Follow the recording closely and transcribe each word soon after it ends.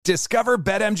Discover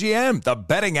BetMGM, the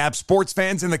betting app sports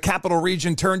fans in the capital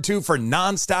region turn to for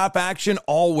nonstop action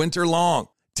all winter long.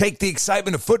 Take the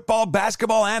excitement of football,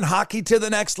 basketball, and hockey to the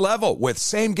next level with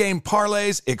same-game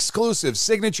parlays, exclusive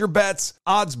signature bets,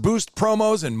 odds boost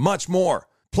promos, and much more.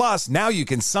 Plus, now you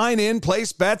can sign in,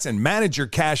 place bets, and manage your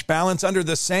cash balance under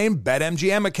the same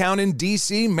BetMGM account in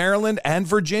D.C., Maryland, and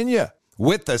Virginia.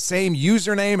 With the same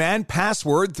username and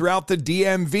password throughout the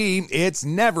DMV, it's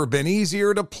never been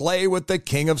easier to play with the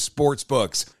king of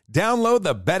sportsbooks. Download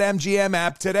the BetMGM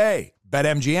app today.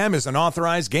 BetMGM is an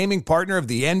authorized gaming partner of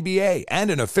the NBA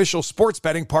and an official sports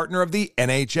betting partner of the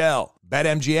NHL.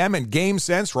 BetMGM and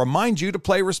GameSense remind you to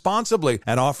play responsibly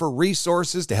and offer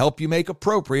resources to help you make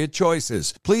appropriate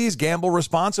choices. Please gamble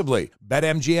responsibly.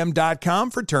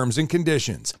 BetMGM.com for terms and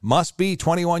conditions. Must be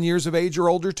 21 years of age or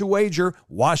older to wager.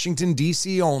 Washington,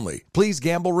 D.C. only. Please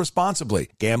gamble responsibly.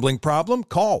 Gambling problem?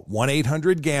 Call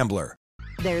 1-800-GAMBLER.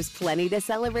 There's plenty to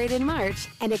celebrate in March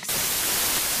and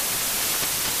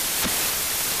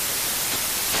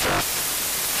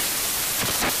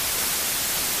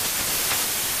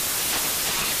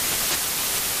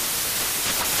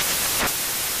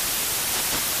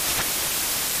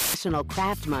National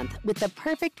Craft Month with the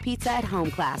perfect pizza at home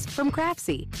class from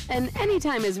Craftsy. And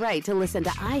anytime is right to listen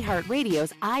to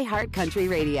iHeartRadio's iHeartCountry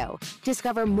Radio.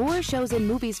 Discover more shows and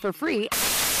movies for free.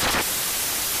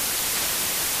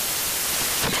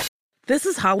 This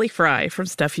is Holly Fry from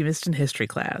Stuff You Missed in History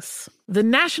class. The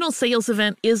national sales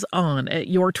event is on at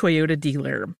your Toyota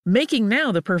dealer, making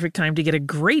now the perfect time to get a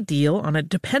great deal on a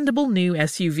dependable new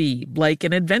SUV, like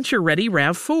an adventure-ready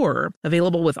RAV4.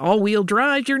 Available with all-wheel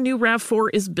drive, your new RAV4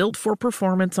 is built for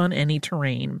performance on any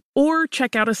terrain. Or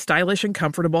check out a stylish and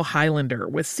comfortable Highlander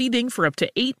with seating for up to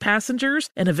 8 passengers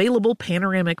and available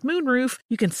panoramic moonroof.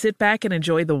 You can sit back and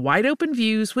enjoy the wide-open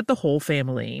views with the whole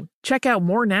family. Check out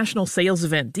more national sales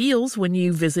event deals when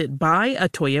you visit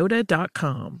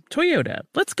buyatoyota.com. Toyota,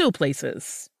 let's go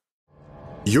places.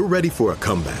 You're ready for a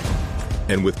comeback.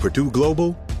 And with Purdue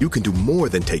Global, you can do more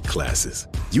than take classes.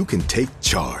 You can take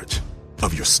charge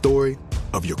of your story,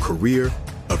 of your career,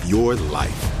 of your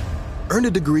life. Earn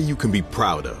a degree you can be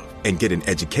proud of and get an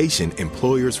education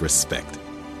employers respect.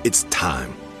 It's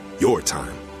time, your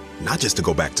time, not just to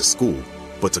go back to school,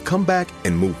 but to come back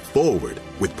and move forward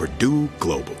with Purdue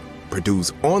Global,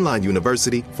 Purdue's online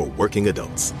university for working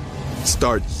adults.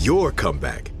 Start your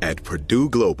comeback at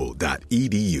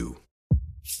purdueglobal.edu.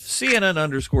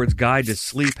 CNN_'s Guide to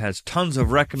Sleep has tons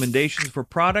of recommendations for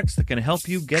products that can help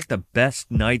you get the best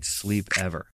night's sleep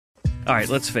ever. All right,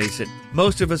 let's face it,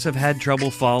 most of us have had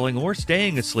trouble falling or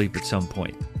staying asleep at some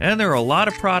point, and there are a lot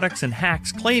of products and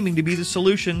hacks claiming to be the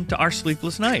solution to our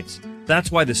sleepless nights.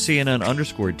 That's why the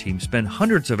CNN_ team spend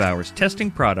hundreds of hours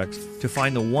testing products to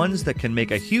find the ones that can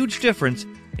make a huge difference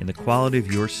in the quality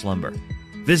of your slumber.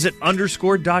 Visit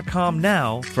underscore.com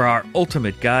now for our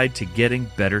ultimate guide to getting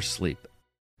better sleep.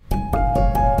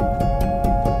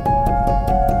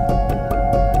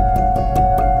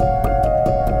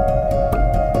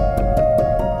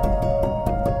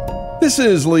 This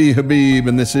is Lee Habib,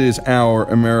 and this is Our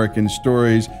American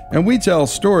Stories, and we tell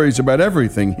stories about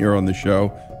everything here on the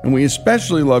show, and we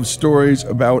especially love stories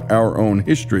about our own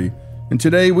history. And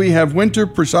today we have Winter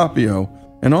Prosopio,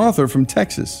 an author from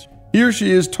Texas. Here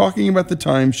she is talking about the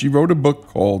time she wrote a book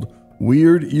called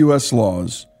Weird U.S.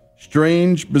 Laws.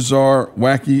 Strange, bizarre,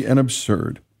 wacky, and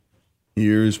absurd.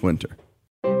 Here's Winter.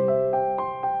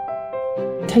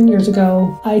 10 years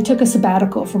ago, I took a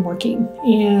sabbatical from working,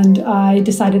 and I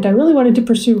decided I really wanted to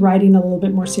pursue writing a little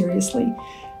bit more seriously.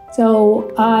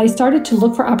 So I started to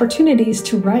look for opportunities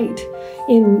to write.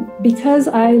 And because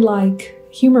I like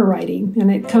humor writing, and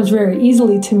it comes very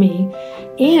easily to me,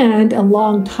 and a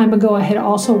long time ago I had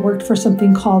also worked for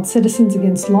something called Citizens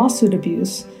Against Lawsuit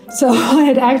Abuse. So I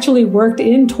had actually worked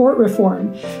in tort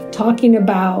reform, talking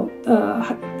about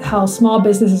how small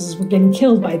businesses were getting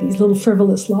killed by these little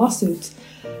frivolous lawsuits.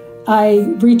 I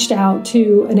reached out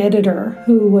to an editor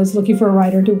who was looking for a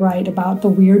writer to write about the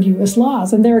weird U.S.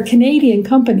 laws, and they're a Canadian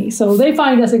company, so they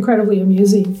find us incredibly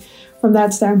amusing from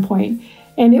that standpoint.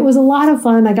 And it was a lot of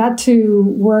fun. I got to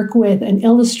work with an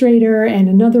illustrator and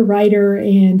another writer,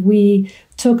 and we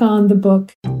took on the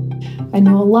book. I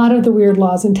know a lot of the weird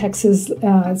laws in Texas,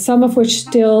 some of which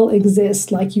still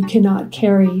exist, like you cannot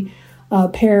carry a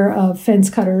pair of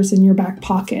fence cutters in your back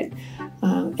pocket.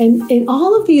 And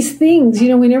all of these things,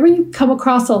 whenever you come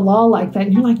across a law like that,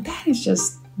 and you're like, that is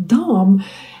just dumb.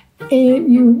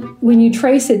 And when you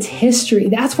trace its history,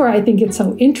 that's where I think it's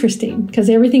so interesting, because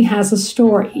everything has a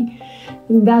story.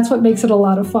 And that's what makes it a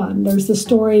lot of fun. There's the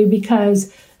story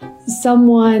because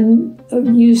someone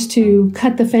used to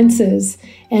cut the fences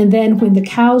And then when the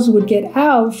cows would get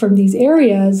out from these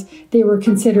areas, they were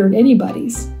considered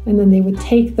anybody's. And then they would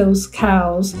take those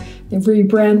cows, they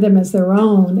rebrand them as their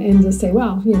own, and just say,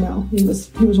 well, you know, he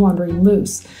was wandering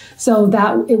loose. So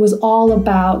that it was all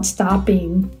about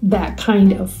stopping that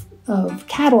kind of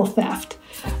cattle theft.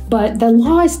 But the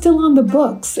law is still on the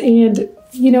books. And,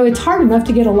 you know, it's hard enough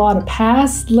to get a law to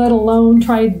pass, let alone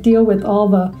try to deal with all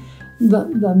the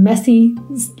messy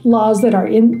laws that are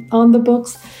on the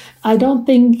books. I don't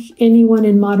think anyone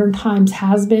in modern times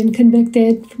has been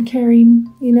convicted from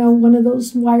carrying, you know, one of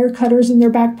those wire cutters in their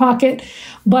back pocket,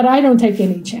 but I don't take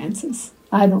any chances.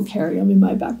 I don't carry them in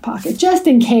my back pocket, just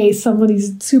in case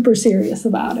somebody's super serious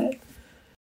about it.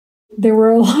 There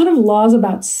were a lot of laws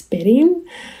about spitting.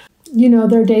 You know,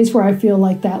 there are days where I feel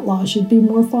like that law should be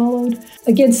more followed.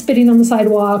 Again, spitting on the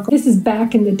sidewalk. This is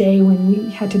back in the day when we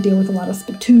had to deal with a lot of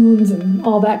spittoons and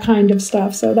all that kind of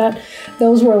stuff. So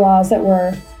those were laws that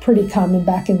were pretty common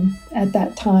back at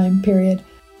that time period.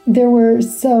 There were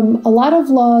a lot of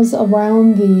laws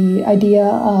around the idea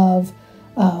of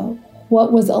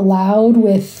what was allowed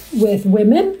with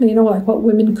women, you know, like what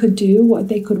women could do, what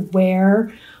they could wear,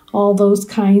 all those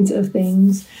kinds of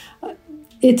things.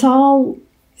 It all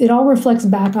reflects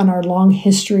back on our long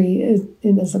history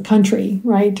as a country,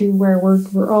 right? To where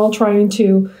we're all trying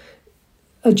to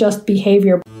adjust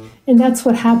behavior. And that's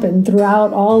what happened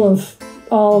throughout all of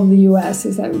the U.S.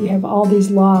 is that we have all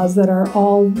these laws that are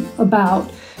all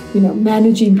about, you know,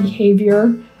 managing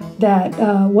behavior that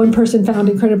one person found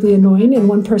incredibly annoying and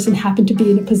one person happened to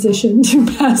be in a position to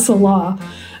pass a law.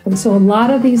 And so a lot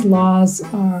of these laws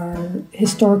are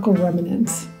historical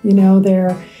remnants. You know,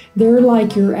 they're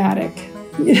like your attic.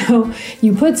 You know,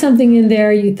 you put something in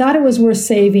there, you thought it was worth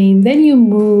saving, then you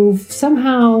move.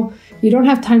 Somehow you don't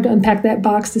have time to unpack that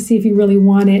box to see if you really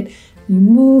want it. You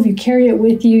move, you carry it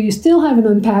with you, you still haven't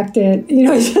unpacked it. You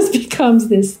know, it just becomes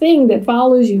this thing that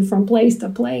follows you from place to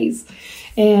place.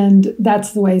 And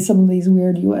that's the way some of these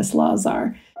weird U.S. laws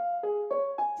are.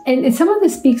 And some of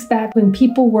this speaks back when we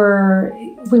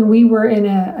were in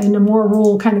a more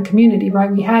rural kind of community,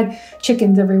 right? We had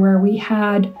chickens everywhere. We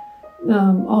had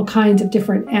all kinds of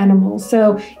different animals.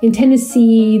 So in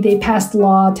Tennessee, they passed the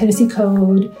law, Tennessee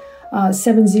Code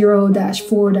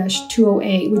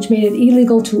 70-4-208, which made it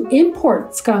illegal to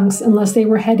import skunks unless they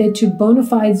were headed to bona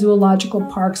fide zoological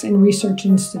parks and research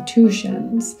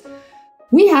institutions.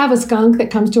 We have a skunk that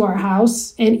comes to our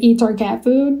house and eats our cat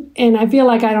food, and I feel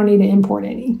like I don't need to import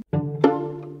any.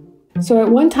 So at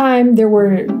one time, there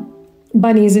were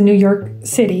bunnies in New York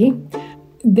City.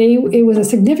 It was a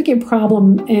significant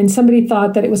problem, and somebody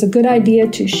thought that it was a good idea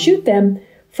to shoot them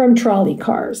from trolley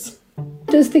cars.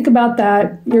 Just think about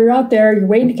that. You're out there, you're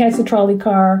waiting to catch the trolley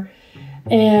car,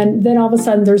 and then all of a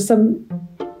sudden there's some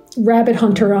rabbit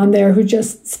hunter on there who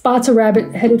just spots a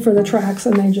rabbit headed for the tracks,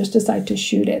 and they just decide to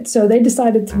shoot it. So they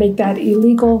decided to make that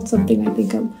illegal, something I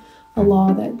think a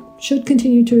law that should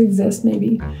continue to exist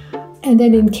maybe. And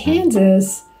then in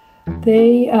Kansas,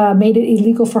 they made it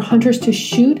illegal for hunters to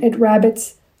shoot at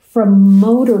rabbits from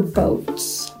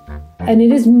motorboats. And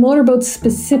it is motorboats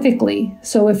specifically.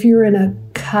 So if you're in a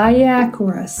kayak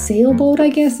or a sailboat, I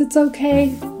guess it's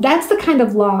okay. That's the kind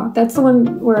of law. That's the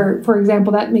one where, for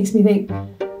example, that makes me think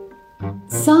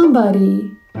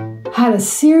somebody had a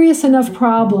serious enough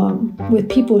problem with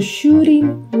people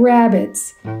shooting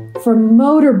rabbits from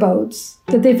motorboats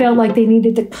that they felt like they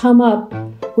needed to come up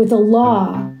with a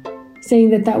law saying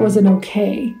that wasn't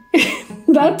okay.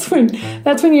 That's when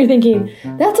you're thinking,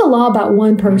 that's a law about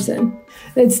one person.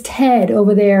 It's Ted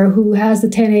over there who has the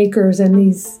 10 acres and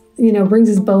he's, brings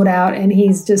his boat out and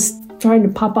he's just trying to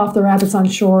pop off the rabbits on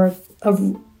shore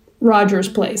of Roger's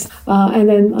place. And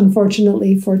then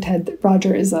unfortunately for Ted,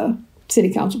 Roger is a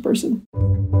city council person.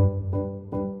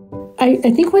 I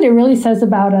think what it really says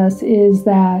about us is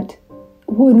that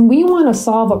when we want to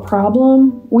solve a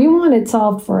problem, we want it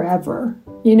solved forever.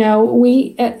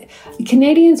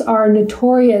 Canadians are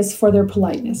notorious for their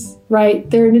politeness, right?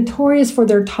 They're notorious for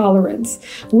their tolerance.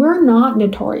 We're not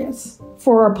notorious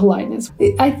for our politeness.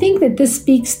 I think that this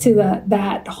speaks to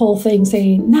that whole thing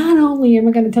saying, not only am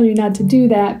I going to tell you not to do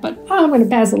that, but I'm going to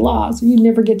pass a law so you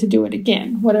never get to do it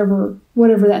again, whatever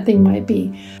that thing might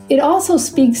be. It also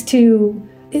speaks to,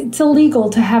 it's illegal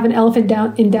to have an elephant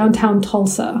in downtown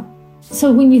Tulsa.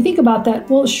 So when you think about that,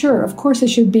 well, sure, of course it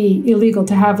should be illegal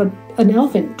to have an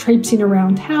elephant traipsing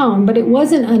around town, but it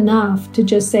wasn't enough to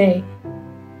just say,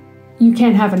 you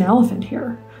can't have an elephant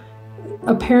here.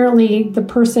 Apparently, the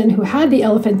person who had the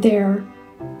elephant there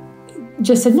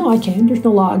just said, no, I can. There's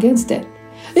no law against it.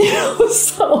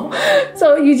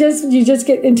 So you just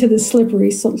get into the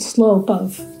slippery slope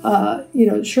of,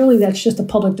 surely that's just a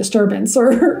public disturbance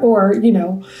or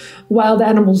wild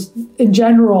animals in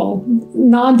general,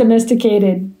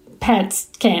 non-domesticated pets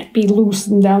can't be loose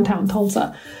in downtown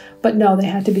Tulsa. But no, they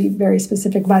had to be very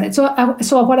specific about it.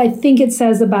 So what I think it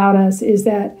says about us is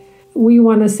that we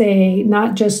want to say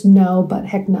not just no, but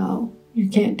heck no, you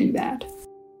can't do that.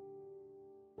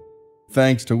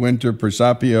 Thanks to Winter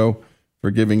Persapio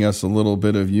for giving us a little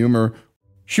bit of humor.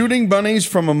 Shooting bunnies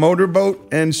from a motorboat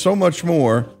and so much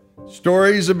more.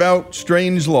 Stories about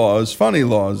strange laws, funny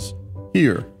laws,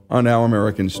 here on Our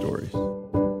American Stories.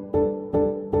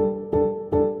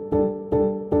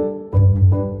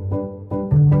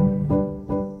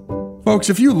 Folks,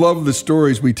 if you love the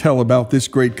stories we tell about this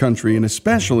great country, and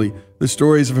especially the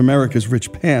stories of America's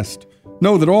rich past,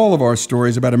 know that all of our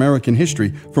stories about American history,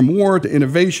 from war to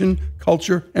innovation,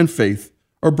 culture, and faith,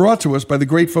 are brought to us by the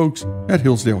great folks at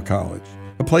Hillsdale College,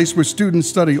 a place where students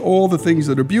study all the things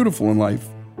that are beautiful in life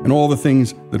and all the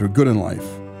things that are good in life.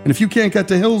 And if you can't get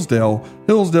to Hillsdale,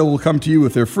 Hillsdale will come to you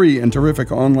with their free and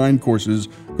terrific online courses.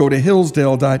 Go to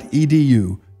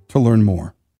hillsdale.edu to learn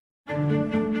more.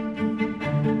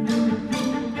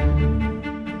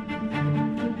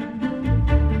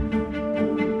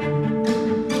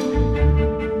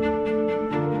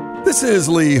 This is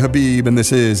Lee Habib, and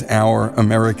this is Our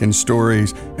American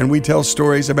Stories, and we tell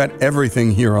stories about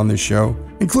everything here on this show,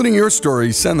 including your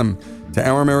stories. Send them to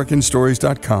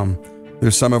ouramericanstories.com.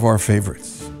 They're some of our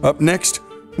favorites. Up next,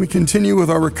 we continue with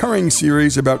our recurring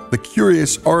series about the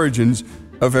curious origins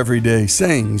of everyday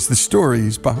sayings, the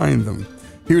stories behind them.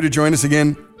 Here to join us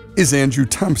again is Andrew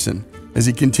Thompson, as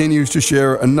he continues to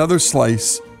share another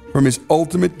slice from his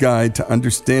ultimate guide to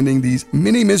understanding these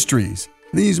mini mysteries,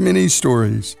 these mini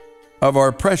stories of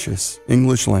our precious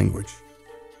English language.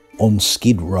 On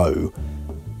Skid Row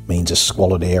means a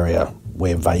squalid area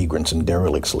where vagrants and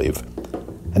derelicts live,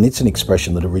 and it's an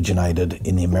expression that originated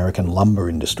in the American lumber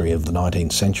industry of the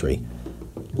 19th century.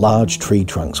 Large tree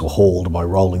trunks were hauled by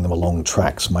rolling them along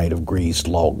tracks made of greased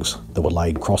logs that were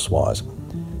laid crosswise.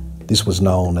 This was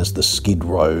known as the skid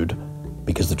road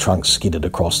because the trunks skidded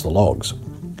across the logs.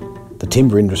 The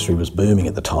timber industry was booming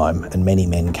at the time, and many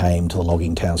men came to the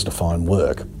logging towns to find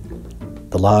work.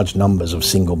 The large numbers of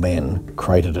single men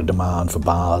created a demand for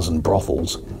bars and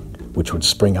brothels, which would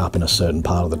spring up in a certain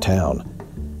part of the town.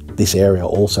 This area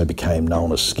also became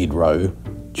known as Skid Row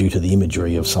due to the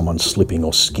imagery of someone slipping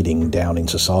or skidding down in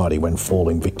society when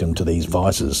falling victim to these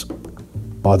vices.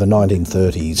 By the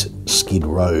 1930s, Skid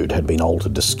Road had been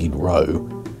altered to Skid Row,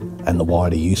 and the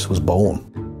wider use was born.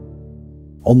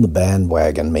 On the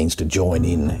bandwagon means to join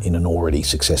in an already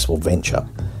successful venture.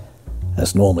 And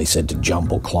it's normally said to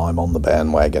jump or climb on the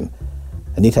bandwagon,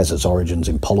 and it has its origins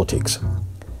in politics.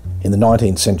 In the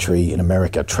 19th century in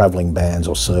America, travelling bands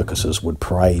or circuses would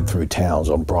parade through towns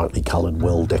on brightly coloured,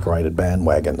 well-decorated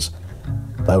bandwagons.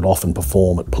 They would often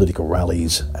perform at political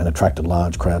rallies and attracted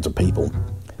large crowds of people.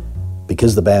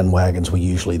 Because the bandwagons were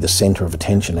usually the centre of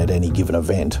attention at any given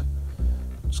event,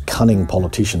 cunning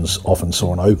politicians often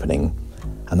saw an opening,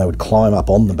 and they would climb up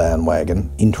on the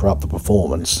bandwagon, interrupt the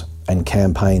performance, and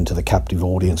campaign to the captive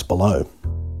audience below.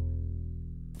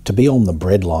 To be on the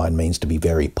breadline means to be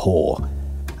very poor,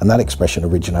 and that expression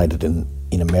originated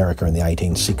in America in the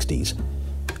 1860s.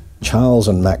 Charles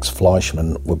and Max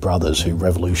Fleischmann were brothers who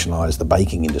revolutionised the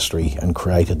baking industry and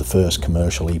created the first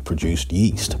commercially produced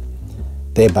yeast.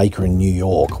 Their baker in New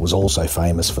York was also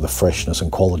famous for the freshness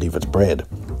and quality of its bread.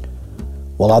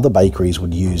 While other bakeries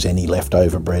would use any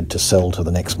leftover bread to sell to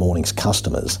the next morning's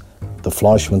customers, the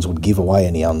Fleischmanns would give away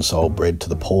any unsold bread to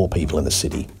the poor people in the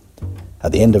city.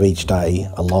 At the end of each day,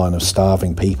 a line of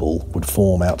starving people would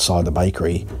form outside the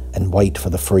bakery and wait for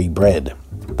the free bread.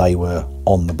 They were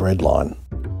on the bread line.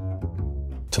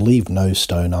 To leave no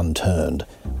stone unturned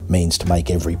means to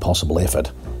make every possible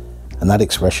effort, and that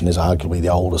expression is arguably the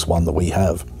oldest one that we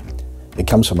have. It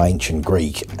comes from ancient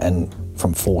Greek and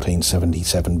from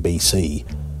 1477 BC,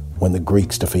 when the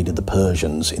Greeks defeated the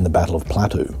Persians in the Battle of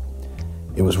Platu.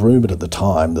 It was rumoured at the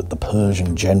time that the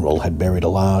Persian general had buried a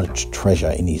large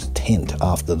treasure in his tent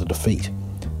after the defeat.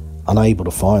 Unable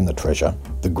to find the treasure,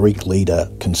 the Greek leader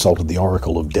consulted the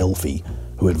oracle of Delphi,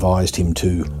 who advised him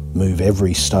to move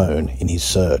every stone in his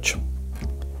search.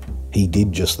 He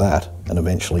did just that and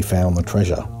eventually found the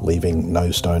treasure, leaving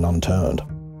no stone unturned.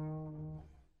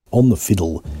 On the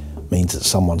fiddle means that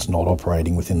someone's not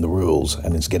operating within the rules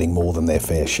and is getting more than their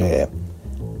fair share.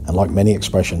 And like many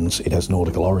expressions, it has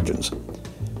nautical origins.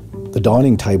 The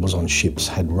dining tables on ships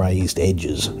had raised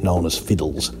edges known as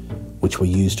fiddles, which were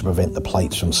used to prevent the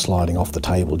plates from sliding off the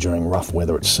table during rough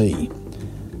weather at sea.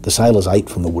 The sailors ate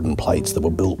from the wooden plates that were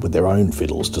built with their own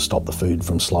fiddles to stop the food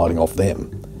from sliding off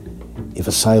them. If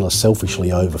a sailor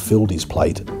selfishly overfilled his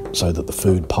plate so that the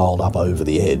food piled up over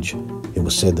the edge, it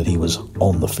was said that he was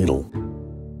on the fiddle.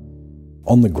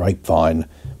 On the grapevine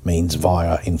means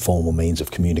via informal means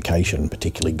of communication,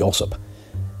 particularly gossip,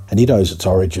 and it owes its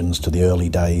origins to the early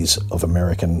days of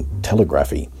American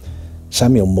telegraphy.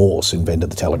 Samuel Morse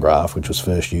invented the telegraph, which was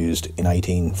first used in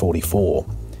 1844.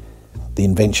 The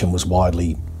invention was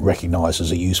widely recognised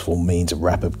as a useful means of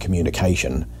rapid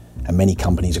communication, and many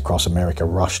companies across America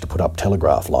rushed to put up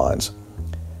telegraph lines.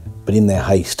 But in their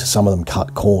haste, some of them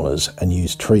cut corners and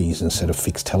used trees instead of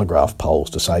fixed telegraph poles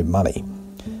to save money.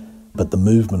 But the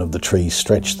movement of the trees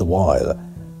stretched the wire,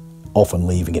 often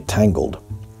leaving it tangled.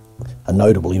 A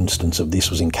notable instance of this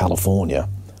was in California,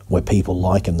 where people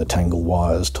likened the tangled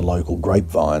wires to local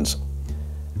grapevines.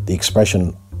 The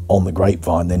expression "on the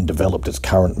grapevine" then developed its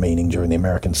current meaning during the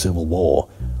American Civil War,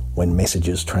 when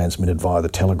messages transmitted via the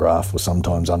telegraph were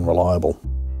sometimes unreliable.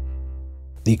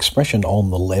 The expression "on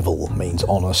the level" means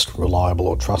honest, reliable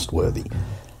or trustworthy,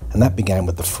 and that began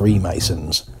with the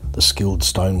Freemasons, the skilled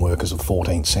stoneworkers of the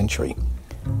 14th century.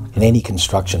 In any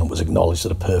construction, it was acknowledged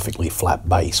that a perfectly flat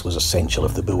base was essential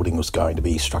if the building was going to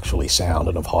be structurally sound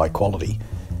and of high quality.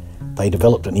 They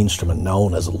developed an instrument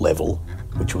known as a level,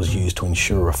 which was used to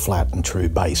ensure a flat and true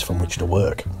base from which to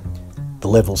work. The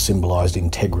level symbolised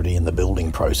integrity in the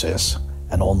building process,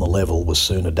 and "on the level" was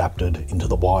soon adapted into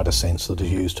the wider sense that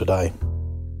is used today.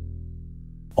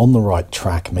 On the right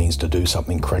track means to do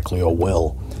something correctly or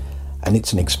well, and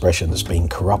it's an expression that's been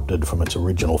corrupted from its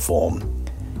original form.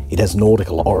 It has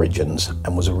nautical origins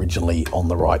and was originally "on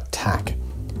the right tack."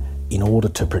 In order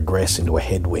to progress into a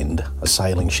headwind, a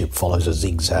sailing ship follows a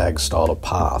zigzag style of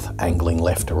path, angling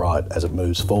left to right as it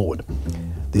moves forward.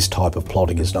 This type of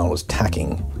plotting is known as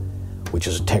tacking, which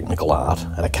is a technical art,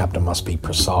 and a captain must be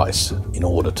precise in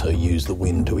order to use the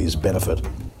wind to his benefit.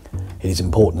 It is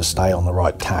important to stay on the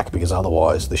right tack because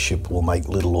otherwise the ship will make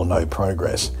little or no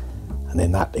progress, and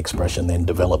then that expression then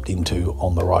developed into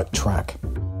 "on the right track."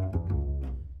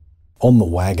 On the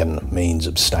wagon means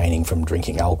abstaining from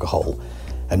drinking alcohol,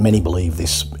 and many believe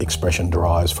this expression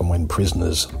derives from when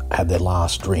prisoners had their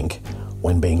last drink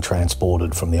when being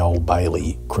transported from the Old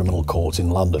Bailey criminal courts in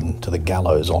London to the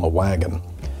gallows on a wagon.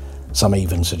 Some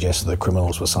even suggest that the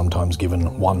criminals were sometimes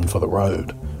given one for the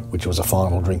road, which was a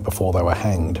final drink before they were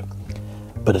hanged.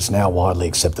 But it's now widely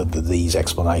accepted that these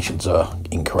explanations are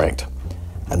incorrect,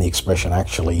 and the expression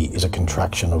actually is a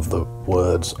contraction of the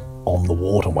words "on the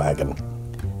water wagon."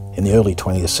 In the early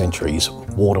 20th centuries,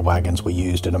 water wagons were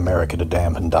used in America to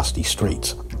dampen dusty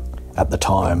streets. At the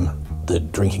time, the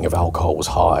drinking of alcohol was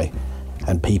high,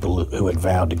 and people who had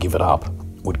vowed to give it up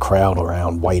would crowd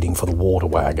around waiting for the water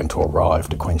wagon to arrive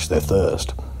to quench their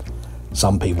thirst.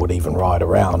 Some people would even ride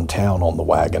around town on the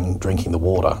wagon, drinking the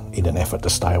water in an effort to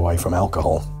stay away from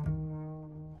alcohol.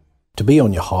 To be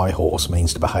on your high horse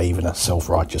means to behave in a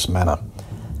self-righteous manner,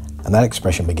 and that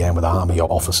expression began with army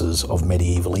officers of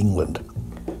medieval England.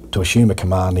 To assume a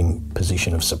commanding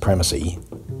position of supremacy,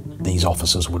 these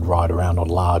officers would ride around on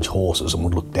large horses and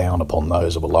would look down upon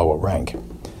those of a lower rank.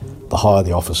 The higher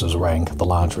the officer's rank, the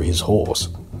larger his horse.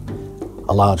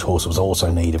 A large horse was also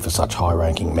needed for such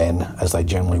high-ranking men, as they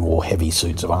generally wore heavy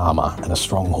suits of armour, and a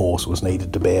strong horse was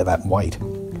needed to bear that weight.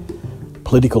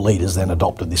 Political leaders then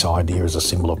adopted this idea as a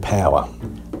symbol of power.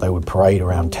 They would parade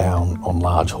around town on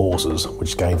large horses,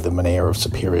 which gave them an air of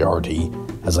superiority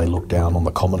as they looked down on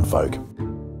the common folk.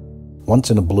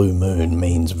 Once in a blue moon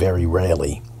means very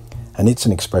rarely, and it's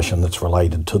an expression that's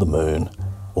related to the moon,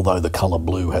 although the colour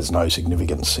blue has no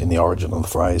significance in the origin of the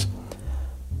phrase.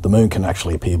 The moon can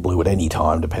actually appear blue at any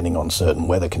time depending on certain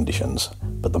weather conditions,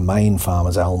 but the Maine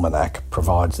Farmer's Almanac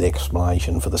provides the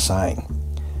explanation for the saying.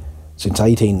 Since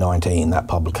 1819, that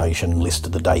publication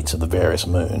listed the dates of the various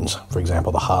moons, for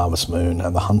example the harvest moon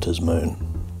and the hunter's moon.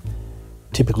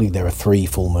 Typically there are 3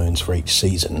 full moons for each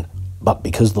season, but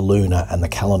because the lunar and the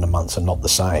calendar months are not the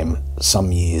same,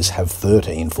 some years have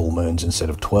 13 full moons instead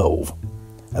of 12,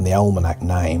 and the almanac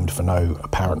named, for no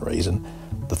apparent reason,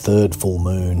 the 3rd full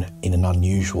moon in an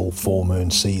unusual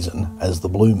 4-moon season as the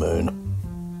blue moon.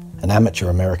 An amateur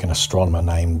American astronomer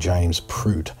named James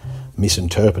Prout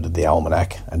misinterpreted the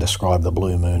almanac and described the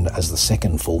blue moon as the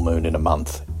 2nd full moon in a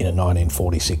month in a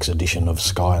 1946 edition of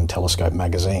Sky and Telescope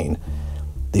magazine.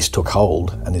 This took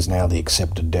hold and is now the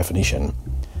accepted definition.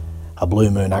 A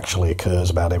blue moon actually occurs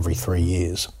about every 3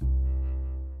 years.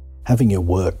 Having your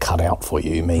work cut out for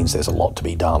you means there's a lot to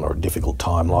be done or a difficult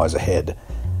time lies ahead,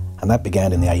 and that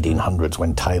began in the 1800s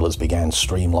when tailors began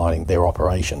streamlining their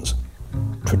operations.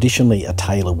 Traditionally, a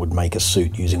tailor would make a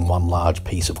suit using one large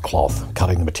piece of cloth,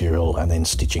 cutting the material and then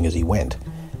stitching as he went.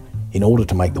 In order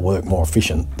to make the work more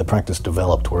efficient, the practice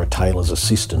developed where a tailor's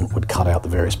assistant would cut out the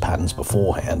various patterns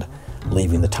beforehand,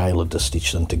 leaving the tailor to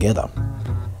stitch them together.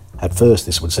 At first,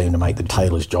 this would seem to make the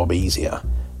tailor's job easier,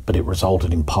 but it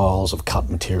resulted in piles of cut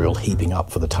material heaping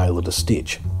up for the tailor to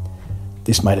stitch.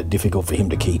 This made it difficult for him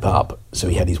to keep up, so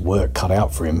he had his work cut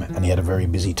out for him and he had a very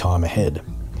busy time ahead.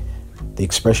 The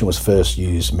expression was first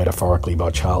used metaphorically by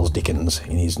Charles Dickens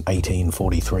in his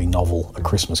 1843 novel A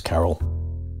Christmas Carol.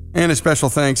 And a special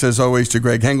thanks, as always, to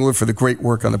Greg Hengler for the great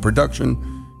work on the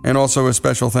production, and also a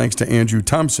special thanks to Andrew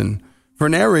Thompson for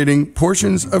narrating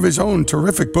portions of his own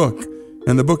terrific book.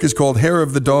 And the book is called Hair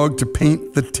of the Dog to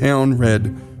Paint the Town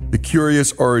Red, The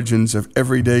Curious Origins of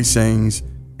Everyday Sayings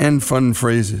and Fun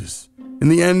Phrases. In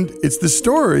the end, it's the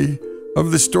story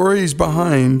of the stories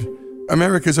behind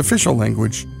America's official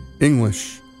language,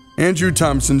 English. Andrew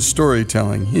Thompson's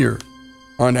storytelling here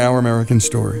on Our American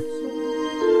Stories.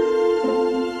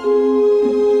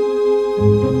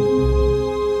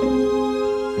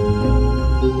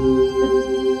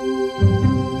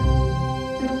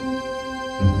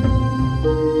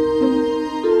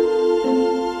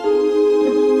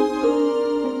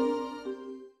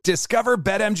 Discover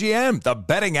BetMGM, the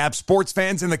betting app sports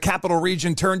fans in the capital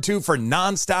region turn to for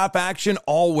nonstop action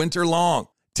all winter long.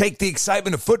 Take the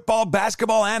excitement of football,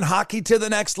 basketball, and hockey to the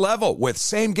next level with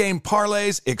same-game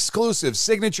parlays, exclusive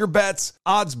signature bets,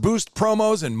 odds boost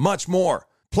promos, and much more.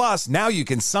 Plus, now you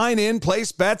can sign in,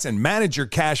 place bets, and manage your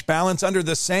cash balance under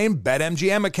the same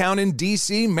BetMGM account in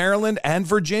D.C., Maryland, and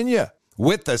Virginia.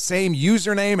 With the same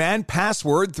username and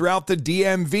password throughout the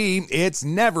DMV, it's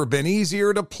never been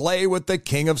easier to play with the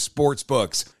king of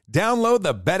sportsbooks. Download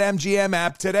the BetMGM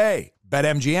app today.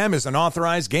 BetMGM is an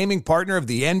authorized gaming partner of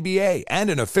the NBA and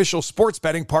an official sports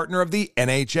betting partner of the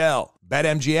NHL.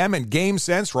 BetMGM and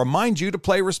GameSense remind you to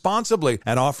play responsibly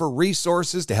and offer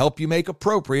resources to help you make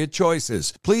appropriate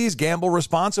choices. Please gamble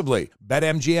responsibly.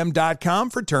 BetMGM.com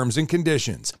for terms and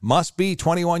conditions. Must be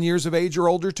 21 years of age or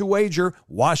older to wager.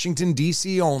 Washington,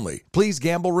 D.C. only. Please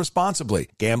gamble responsibly.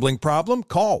 Gambling problem?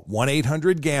 Call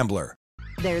 1-800-GAMBLER.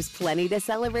 There's plenty to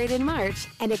celebrate in March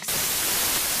and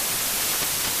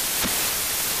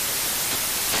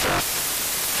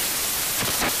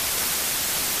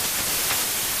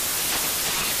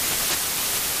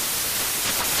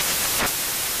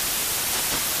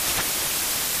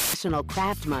National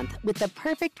Craft Month with the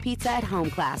perfect pizza at home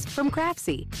class from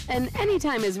Craftsy. And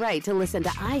anytime is right to listen to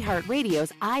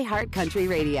iHeartRadio's iHeart Country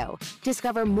Radio.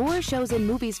 Discover more shows and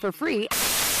movies for free.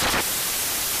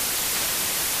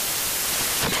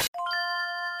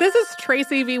 This is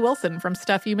Tracy V. Wilson from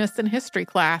Stuff You Missed in History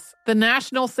Class. The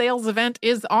national sales event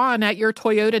is on at your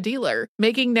Toyota dealer,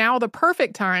 making now the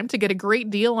perfect time to get a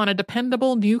great deal on a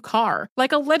dependable new car.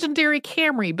 Like a legendary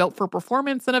Camry built for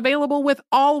performance and available with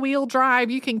all-wheel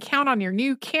drive, you can count on your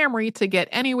new Camry to get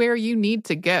anywhere you need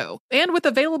to go. And with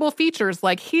available features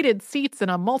like heated seats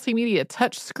and a multimedia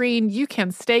touchscreen, you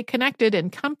can stay connected in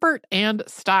comfort and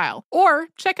style. Or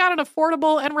check out an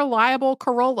affordable and reliable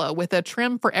Corolla with a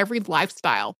trim for every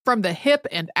lifestyle. From the hip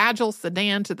and agile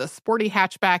sedan to the sporty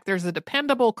hatchback, there's a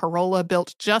dependable Corolla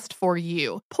built just for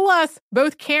you. Plus,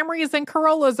 both Camrys and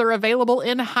Corollas are available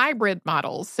in hybrid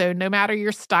models, so no matter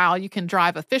your style, you can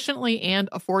drive efficiently and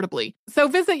affordably. So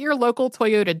visit your local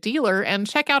Toyota dealer and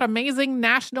check out amazing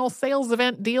national sales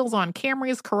event deals on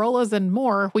Camrys, Corollas, and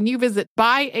more when you visit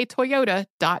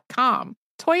buyatoyota.com.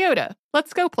 Toyota,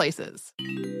 let's go places.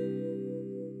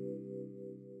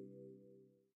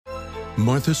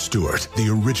 Martha Stewart, the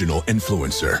original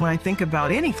influencer. When I think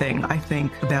about anything, I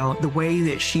think about the way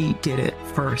that she did it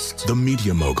first. The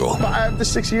media mogul. 5 to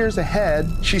 6 years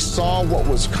ahead, she saw what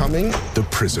was coming. The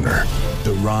prisoner.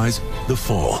 The rise, the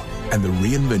fall, and the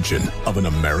reinvention of an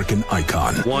American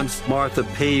icon. Once Martha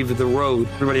paved the road,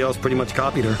 everybody else pretty much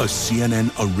copied her. A CNN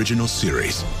original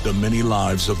series, The Many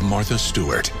Lives of Martha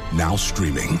Stewart, now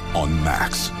streaming on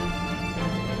Max.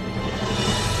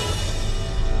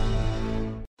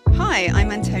 Hi,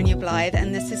 I'm Antonia Blythe,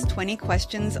 and this is 20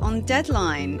 Questions on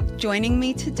Deadline. Joining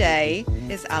me today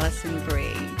is Alison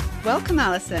Brie. Welcome,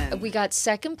 Alison. We got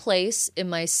second place in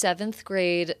my 7th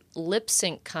grade lip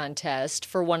sync contest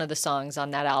for one of the songs on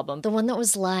that album. The one that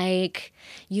was like,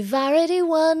 "You've already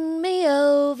won me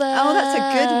over." Oh, that's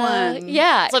a good one.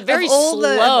 Yeah. It's a very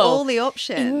slow. Of all the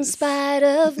options. In spite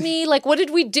of me. Like, what did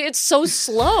we do? It's so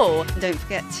slow. Don't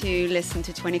forget to listen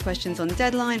to 20 Questions on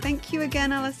Deadline. Thank you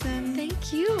again, Alison.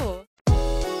 Thank you.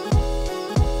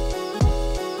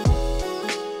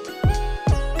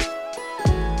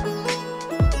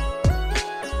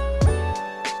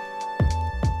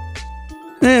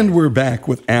 And we're back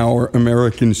with Our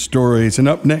American Stories. And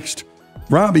up next,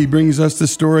 Robbie brings us the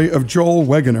story of Joel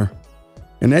Wegener,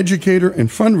 an educator and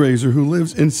fundraiser who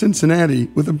lives in Cincinnati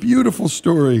with a beautiful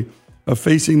story of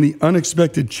facing the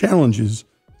unexpected challenges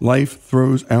life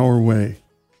throws our way.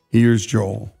 Here's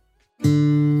Joel.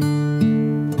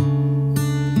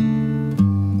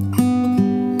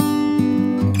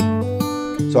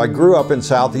 So I grew up in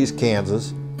Southeast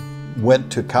Kansas,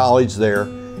 went to college there,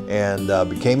 and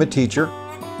became a teacher.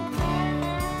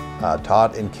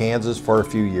 Taught in Kansas for a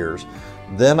few years.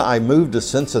 Then I moved to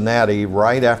Cincinnati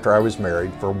right after I was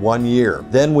married for 1 year.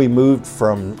 Then we moved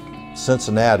from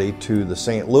Cincinnati to the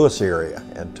St. Louis area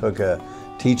and took a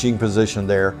teaching position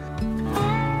there.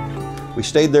 We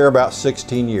stayed there about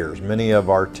 16 years. Many of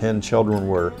our 10 children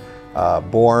were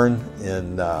born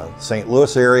in St.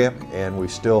 Louis area, and we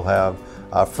still have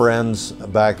friends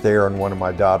back there, and one of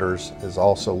my daughters is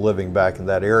also living back in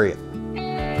that area.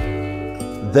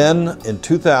 Then in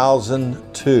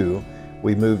 2002,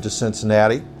 we moved to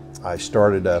Cincinnati. I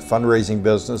started a fundraising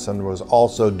business and was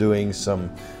also doing some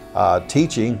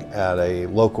teaching at a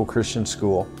local Christian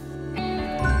school.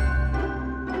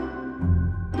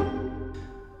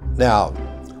 Now,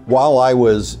 while I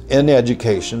was in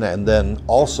education, and then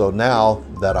also now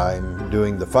that I'm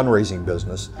doing the fundraising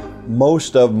business,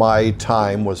 most of my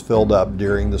time was filled up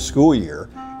during the school year,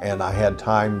 and I had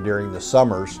time during the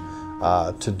summers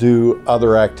to do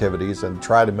other activities and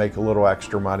try to make a little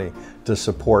extra money to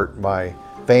support my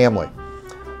family.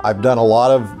 I've done a lot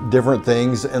of different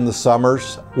things in the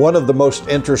summers. One of the most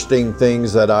interesting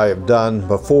things that I have done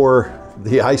before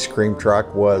the ice cream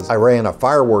truck was I ran a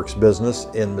fireworks business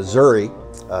in Missouri,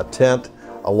 a tent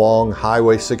along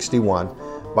Highway 61.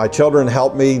 My children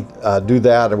helped me do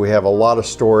that, and we have a lot of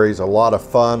stories, a lot of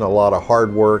fun, a lot of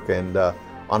hard work, and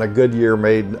on a good year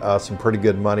made some pretty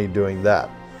good money doing that.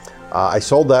 I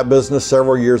sold that business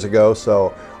several years ago,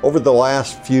 so over the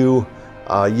last few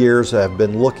years I've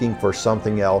been looking for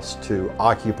something else to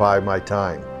occupy my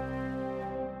time.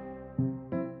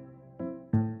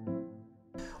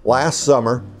 Last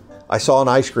summer, I saw an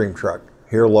ice cream truck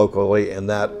here locally, and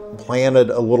that planted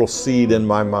a little seed in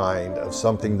my mind of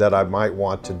something that I might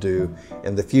want to do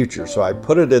in the future. So I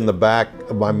put it in the back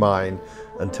of my mind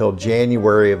until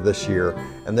January of this year,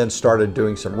 and then started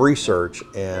doing some research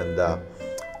and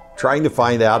trying to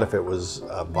find out if it was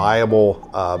a viable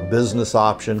business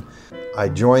option. I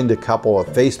joined a couple of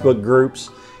Facebook groups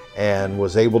and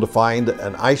was able to find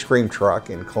an ice cream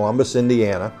truck in Columbus,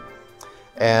 Indiana.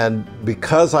 And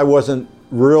because I wasn't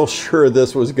real sure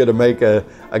this was going to make a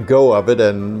go of it,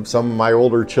 and some of my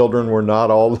older children were not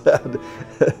all that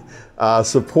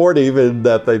supportive, and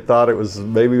that they thought it was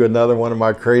maybe another one of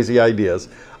my crazy ideas,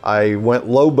 I went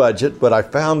low budget, but I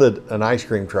found an ice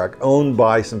cream truck owned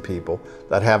by some people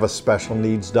that have a special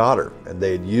needs daughter, and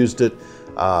they had used it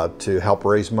to help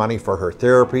raise money for her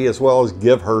therapy as well as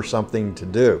give her something to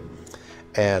do.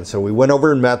 And so we went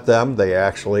over and met them. They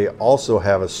actually also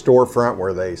have a storefront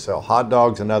where they sell hot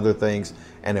dogs and other things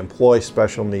and employ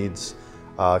special needs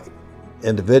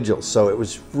individuals. So it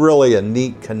was really a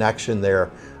neat connection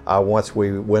there once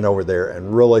we went over there,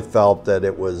 and really felt that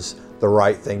it was the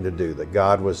right thing to do, that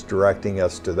God was directing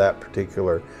us to that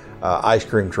particular ice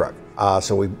cream truck.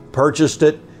 So we purchased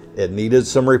it. It needed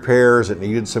some repairs. It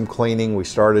needed some cleaning. We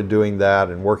started doing that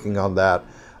and working on that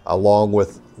along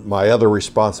with my other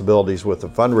responsibilities with the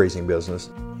fundraising business.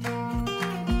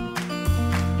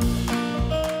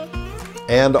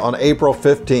 And on April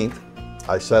 15th,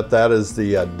 I set that as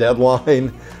the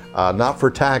deadline, not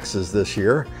for taxes this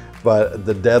year, but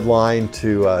the deadline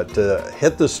to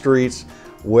hit the streets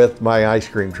with my ice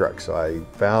cream truck. So I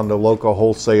found a local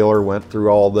wholesaler, went through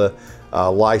all the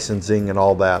licensing and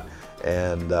all that,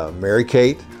 and Mary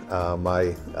Kate,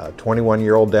 my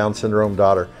 21-year-old Down syndrome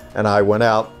daughter, and I went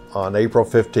out on April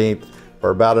 15th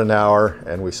for about an hour,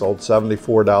 and we sold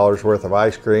 $74 worth of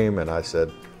ice cream, and I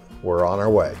said, we're on our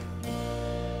way.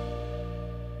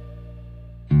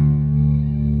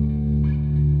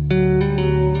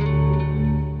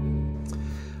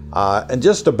 And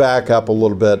just to back up a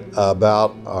little bit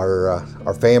about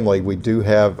our family, we do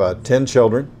have 10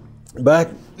 children. Back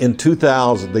in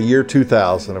 2000, the year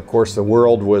 2000, of course, the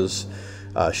world was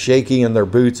shaking in their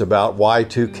boots about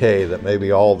Y2K, that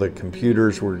maybe all the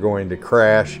computers were going to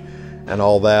crash and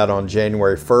all that on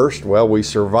January 1st. Well, we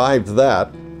survived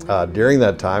that. During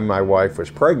that time, my wife was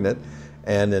pregnant,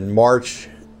 and in March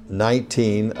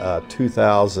 19,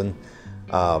 2000,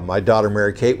 my daughter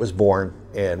Mary Kate was born,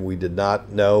 and we did not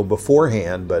know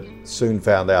beforehand, but soon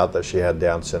found out that she had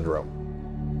Down syndrome.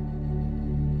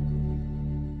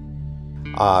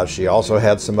 She also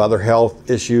had some other health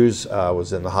issues,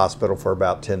 was in the hospital for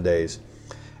about 10 days.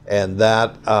 And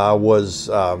that was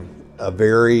a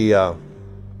very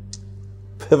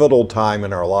pivotal time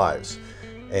in our lives.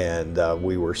 And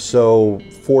we were so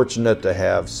fortunate to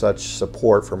have such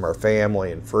support from our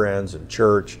family and friends and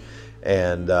church.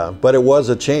 And but it was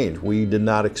a change. We did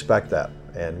not expect that.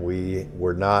 And we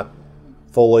were not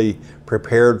fully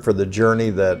prepared for the journey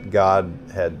that God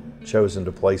had chosen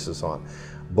to place us on.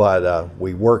 But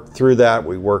we worked through that,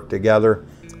 we worked together,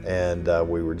 and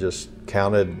we were just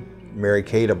counted Mary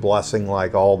Kate a blessing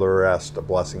like all the rest, a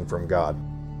blessing from God.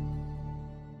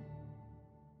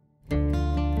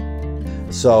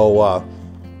 So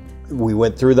we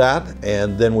went through that,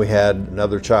 and then we had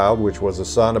another child, which was a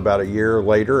son about a year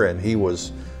later, and he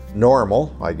was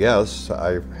normal, I guess.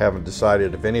 I haven't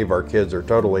decided if any of our kids are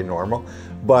totally normal,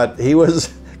 but he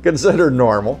was considered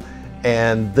normal.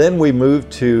 And then we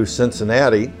moved to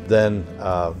Cincinnati. Then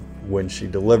when she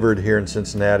delivered here in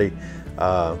Cincinnati,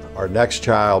 our next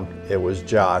child, it was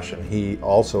Josh, and he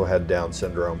also had Down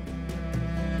syndrome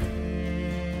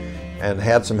and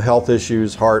had some health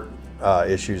issues, heart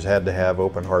issues, had to have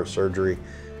open heart surgery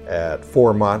at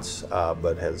 4 months,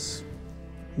 but has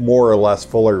more or less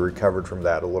fully recovered from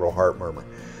that, a little heart murmur.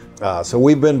 So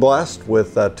we've been blessed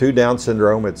with 2 Down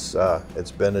syndrome. It's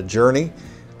been a journey,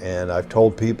 and I've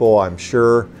told people, I'm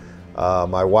sure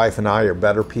my wife and I are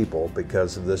better people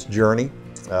because of this journey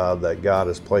that God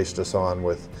has placed us on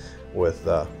with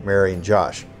Mary and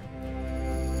Josh.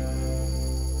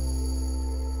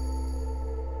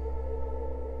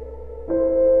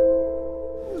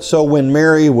 So when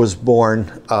Mary was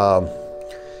born,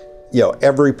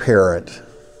 every parent,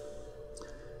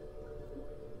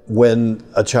 when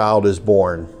a child is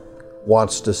born,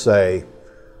 wants to say,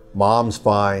 mom's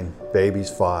fine, baby's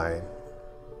fine,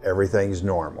 everything's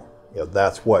normal.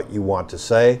 That's what you want to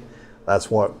say. That's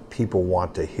what people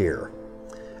want to hear.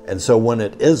 And so when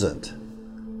it isn't,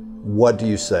 what do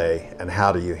you say and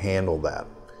how do you handle that?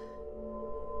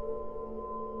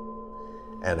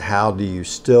 And how do you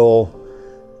still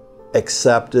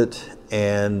accept it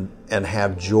and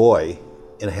have joy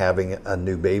in having a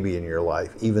new baby in your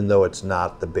life, even though it's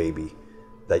not the baby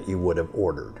that you would have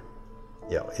ordered?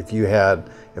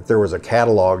 If there was a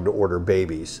catalog to order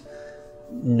babies,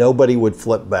 nobody would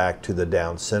flip back to the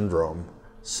Down syndrome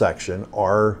section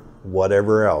or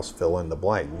whatever else, fill in the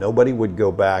blank. Nobody would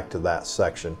go back to that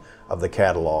section of the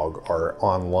catalog or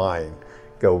online,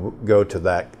 go to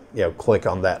that, click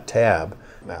on that tab.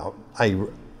 Now, I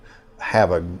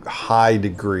have a high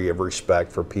degree of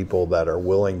respect for people that are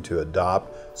willing to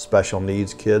adopt special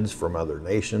needs kids from other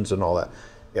nations and all that.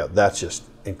 That's just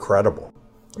incredible.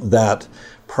 That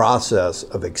process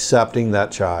of accepting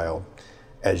that child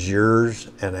as yours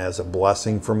and as a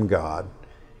blessing from God,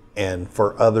 and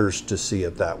for others to see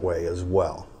it that way as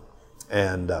well.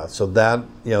 And so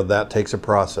that takes a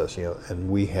process,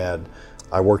 and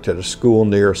I worked at a school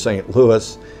near St.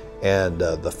 Louis, and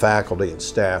the faculty and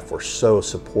staff were so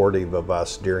supportive of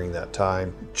us during that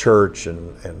time, church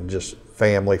and just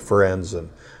family, friends. And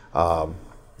I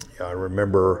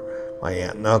remember my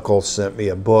aunt and uncle sent me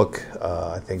a book,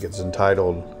 I think it's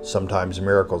entitled Sometimes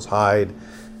Miracles Hide.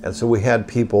 And so we had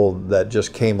people that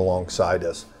just came alongside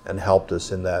us and helped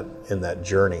us in that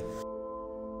journey.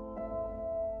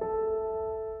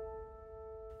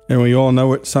 And we all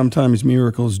know it, sometimes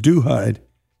miracles do hide.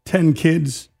 10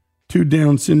 kids, 2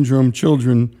 Down syndrome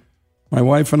children. My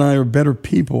wife and I are better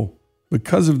people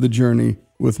because of the journey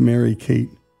with Mary Kate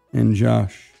and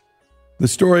Josh. The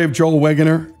story of Joel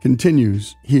Wegener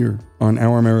continues here on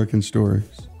Our American Stories.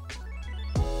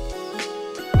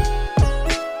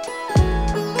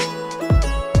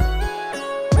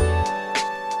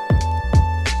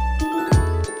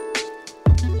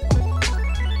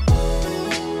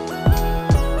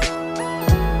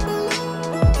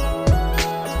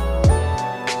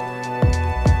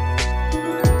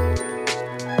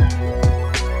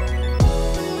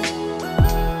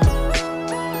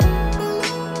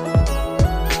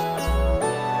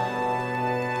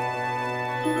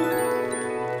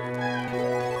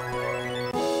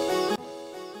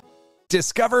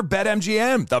 Discover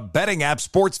BetMGM, the betting app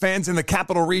sports fans in the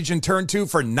capital region turn to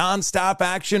for nonstop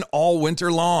action all winter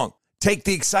long. Take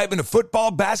the excitement of football,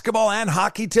 basketball, and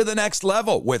hockey to the next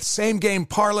level with same-game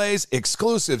parlays,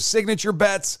 exclusive signature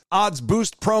bets, odds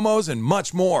boost promos, and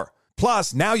much more.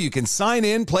 Plus, now you can sign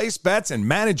in, place bets, and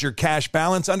manage your cash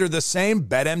balance under the same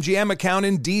BetMGM account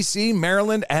in D.C.,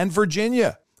 Maryland, and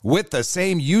Virginia. With the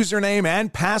same username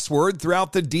and password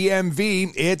throughout the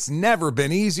DMV, it's never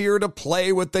been easier to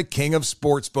play with the king of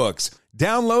sportsbooks.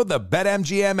 Download the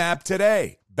BetMGM app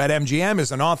today. BetMGM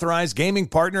is an authorized gaming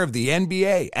partner of the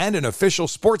NBA and an official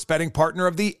sports betting partner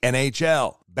of the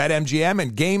NHL. BetMGM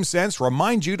and GameSense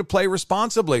remind you to play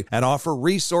responsibly and offer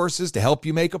resources to help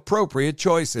you make appropriate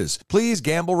choices. Please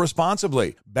gamble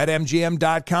responsibly.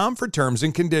 BetMGM.com for terms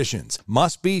and conditions.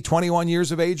 Must be 21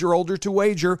 years of age or older to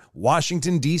wager.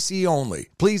 Washington, D.C. only.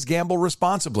 Please gamble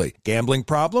responsibly. Gambling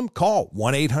problem? Call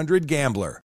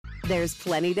 1-800-GAMBLER. There's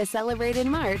plenty to celebrate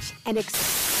in March and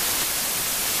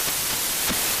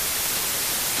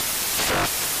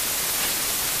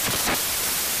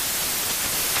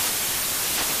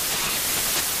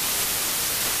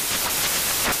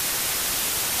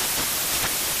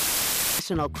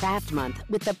Craft Month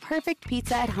with the perfect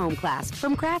pizza at home class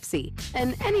from Craftsy.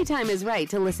 And anytime is right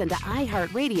to listen to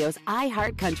iHeartRadio's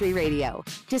iHeart Country Radio.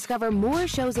 Discover more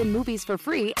shows and movies for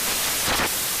free.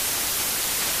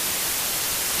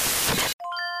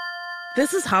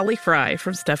 This is Holly Fry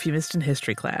from Stuff You Missed in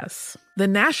History class. The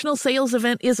national sales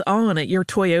event is on at your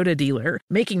Toyota dealer,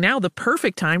 making now the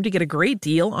perfect time to get a great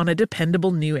deal on a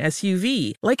dependable new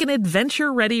SUV, like an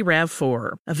adventure-ready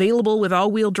RAV4. Available with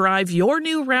all-wheel drive, your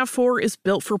new RAV4 is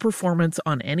built for performance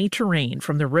on any terrain,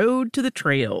 from the road to the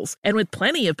trails. And with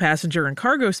plenty of passenger and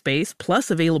cargo space, plus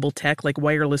available tech like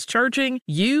wireless charging,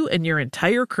 you and your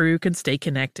entire crew can stay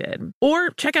connected. Or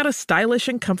check out a stylish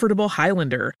and comfortable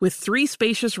Highlander with 3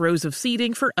 spacious rows of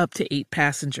seating for up to 8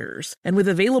 passengers. And with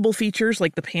available features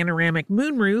like the panoramic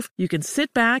moonroof, you can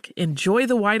sit back, enjoy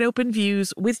the wide open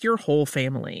views with your whole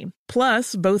family.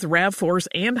 Plus, both RAV4s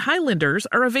and Highlanders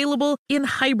are available in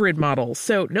hybrid models,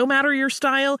 so no matter your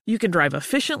style, you can drive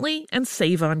efficiently and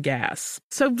save on gas.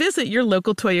 So visit your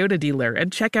local Toyota dealer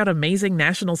and check out amazing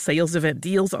national sales event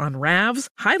deals on RAVs,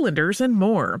 Highlanders, and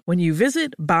more when you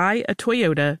visit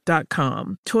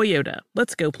buyatoyota.com. Toyota,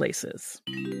 let's go places.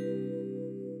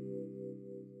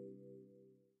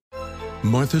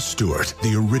 Martha Stewart,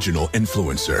 the original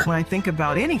influencer. When I think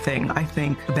about anything, I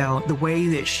think about the way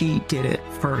that she did it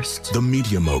first. The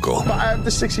media mogul. 5 to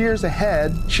 6 years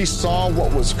ahead, she saw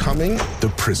what was coming.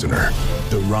 The prisoner.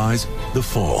 The rise, the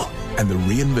fall, and the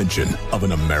reinvention of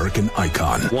an American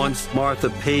icon. Once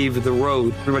Martha paved the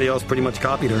road, everybody else pretty much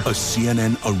copied her. A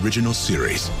CNN original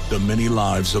series, The Many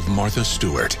Lives of Martha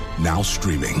Stewart, now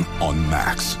streaming on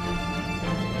Max.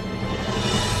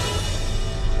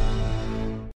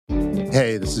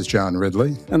 Hey, this is John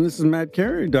Ridley. And this is Matt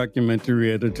Carey,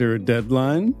 documentary editor at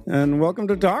Deadline. And welcome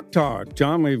to Doc Talk.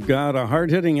 John, we've got a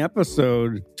hard-hitting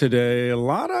episode today. A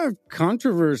lot of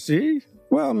controversy.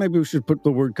 Well, maybe we should put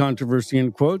the word controversy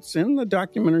in quotes in the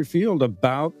documentary field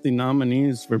about the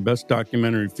nominees for Best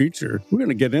Documentary Feature. We're going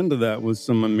to get into that with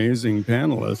some amazing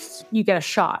panelists. You get a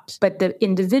shot, but the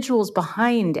individuals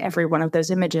behind every one of those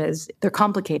images, they're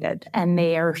complicated and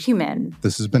they are human.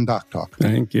 This has been Doc Talk.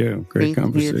 Thank you. Great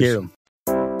conversation. Thank you.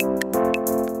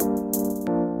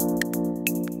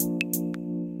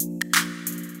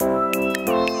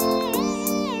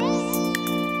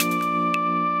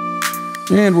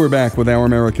 And we're back with Our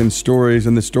American Stories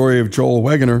and the story of Joel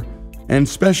Wegener and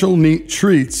special neat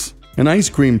treats, an ice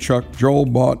cream truck Joel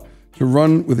bought to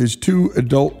run with his 2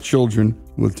 adult children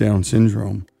with Down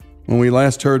syndrome. When we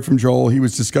last heard from Joel, he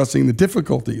was discussing the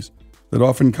difficulties that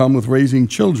often come with raising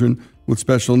children with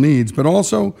special needs, but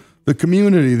also the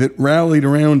community that rallied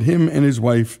around him and his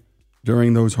wife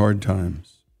during those hard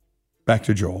times. Back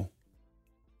to Joel.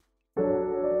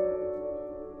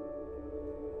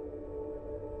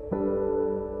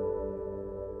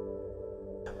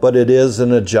 But it is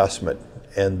an adjustment.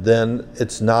 And then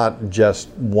it's not just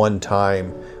one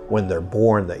time when they're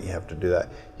born that you have to do that.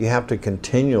 You have to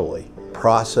continually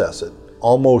process it,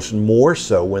 almost more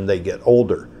so when they get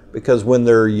older. Because when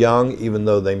they're young, even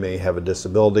though they may have a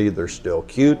disability, they're still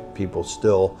cute, people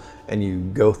still, and you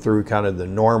go through kind of the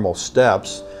normal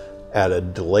steps at a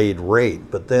delayed rate.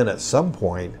 But then at some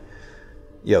point,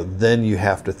 then you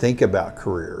have to think about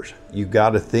careers. You've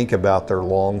got to think about their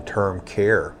long-term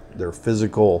care, their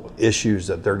physical issues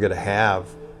that they're going to have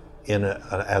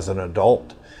as an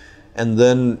adult. And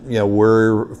then,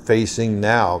 we're facing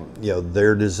now,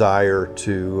 their desire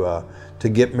to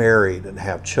get married and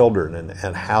have children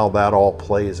and how that all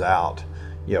plays out,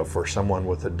 for someone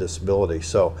with a disability.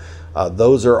 So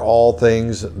those are all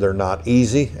things, they're not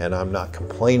easy, and I'm not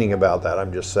complaining about that.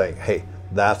 I'm just saying, hey,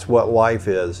 that's what life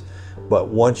is. But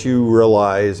once you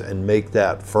realize and make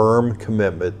that firm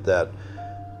commitment that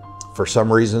for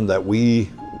some reason that we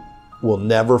will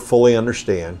never fully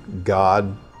understand,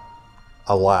 God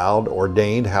allowed,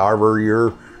 ordained, however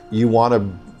you want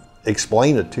to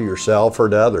explain it to yourself or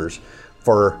to others,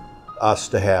 for us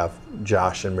to have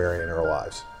Josh and Mary in our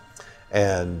lives.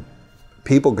 And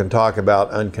people can talk about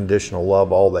unconditional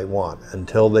love all they want.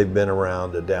 Until they've been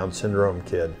around a Down syndrome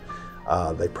kid,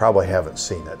 they probably haven't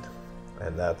seen it.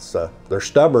 And that's, they're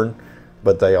stubborn,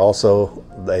 but they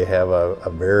have a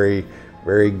very,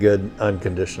 very good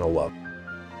unconditional love.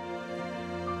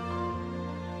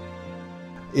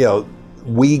 You know,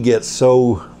 we get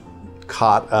so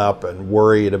caught up and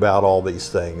worried about all these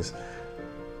things.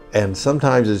 And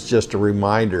sometimes it's just a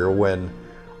reminder when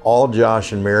all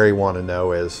Josh and Mary want to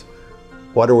know is,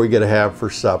 what are we going to have for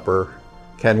supper?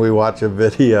 Can we watch a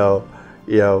video?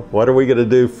 You know, what are we going to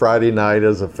do Friday night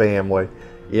as a family?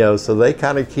 You know, so they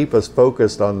kind of keep us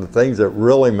focused on the things that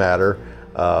really matter,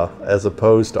 as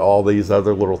opposed to all these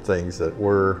other little things that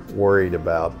we're worried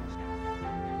about.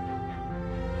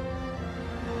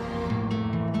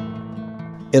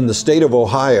 In the state of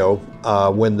Ohio,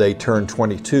 when they turn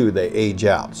 22, they age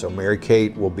out. So Mary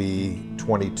Kate will be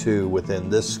 22 within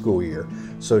this school year.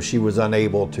 So she was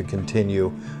unable to continue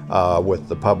with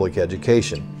the public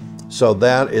education. So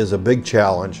that is a big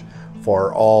challenge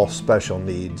for all special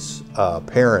needs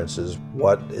parents, is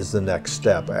what is the next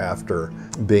step after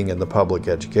being in the public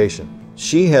education.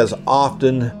 She has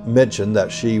often mentioned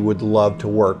that she would love to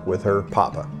work with her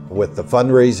papa. With the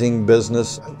fundraising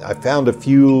business, I found a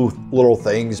few little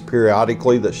things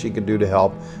periodically that she could do to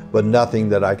help, but nothing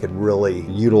that I could really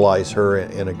utilize her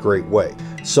in a great way.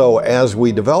 So as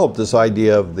we developed this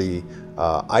idea of the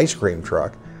ice cream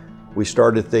truck, we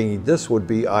started thinking this would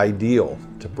be ideal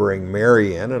to bring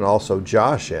Mary in and also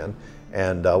Josh in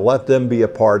and let them be a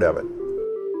part of it.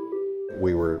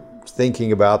 We were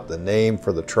thinking about the name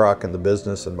for the truck and the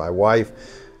business, and my wife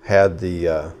had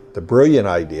the brilliant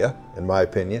idea, in my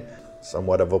opinion,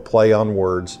 somewhat of a play on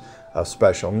words of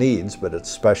special needs, but it's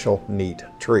Special Neat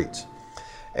Treats.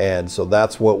 And so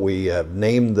that's what we have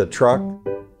named the truck.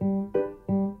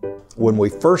 When we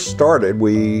first started,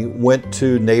 we went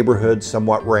to neighborhoods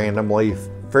somewhat randomly,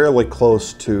 fairly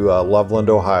close to Loveland,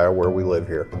 Ohio, where we live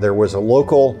here. There was a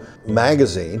local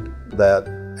magazine that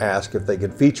asked if they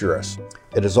could feature us.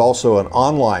 It is also an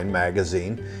online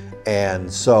magazine,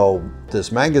 and so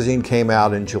this magazine came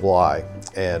out in July,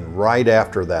 and right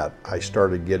after that I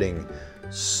started getting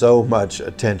so much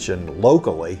attention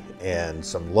locally, and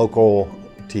some local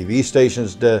TV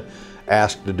stations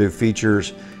asked to do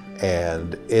features,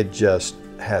 and it just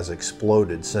has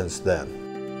exploded since then.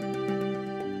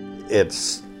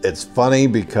 It's funny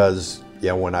because, you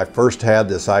know, when I first had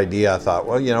this idea, I thought,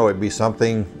 well, you know, it'd be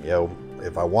something, you know,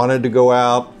 if I wanted to go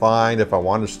out, fine. If I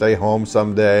wanted to stay home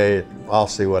someday, I'll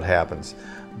see what happens.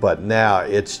 But now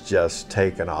it's just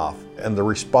taken off. And the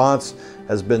response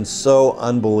has been so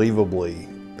unbelievably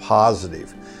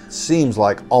positive. It seems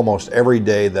like almost every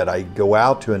day that I go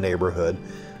out to a neighborhood,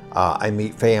 I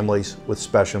meet families with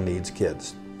special needs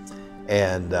kids.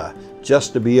 And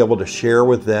just to be able to share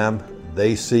with them,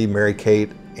 they see Mary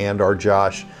Kate and our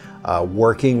Josh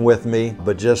working with me,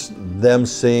 but just them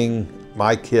seeing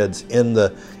my kids in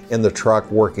the truck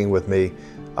working with me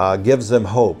gives them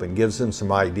hope and gives them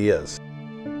some ideas.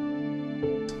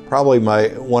 Probably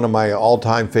one of my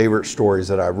all-time favorite stories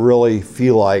that I really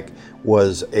feel like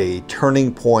was a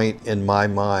turning point in my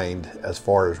mind as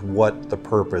far as what the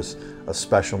purpose of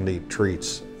Special Neat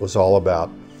Treats was all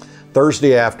about.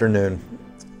 Thursday afternoon,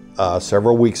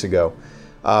 several weeks ago,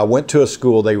 went to a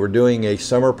school. They were doing a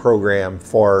summer program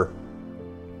for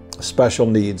special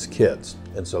needs kids.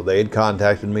 And so they had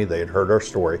contacted me, they had heard our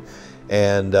story,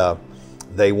 and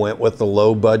they went with the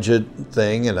low budget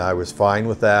thing, and I was fine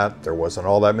with that. There wasn't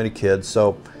all that many kids.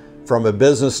 So from a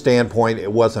business standpoint, it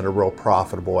wasn't a real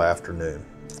profitable afternoon.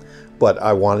 But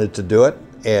I wanted to do it,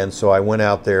 and so I went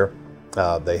out there.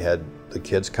 They had the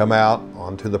kids come out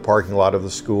onto the parking lot of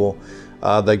the school.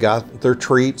 They got their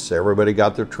treats, everybody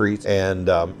got their treats, and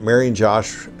Mary and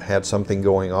Josh had something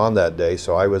going on that day,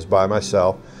 so I was by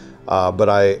myself. But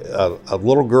a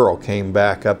little girl came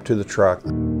back up to the truck.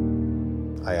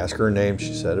 I asked her name.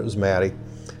 She said it was Maddie.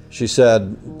 She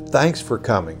said, "Thanks for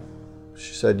coming."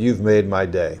 She said, "You've made my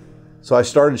day." So I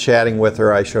started chatting with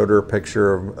her. I showed her a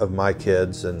picture of my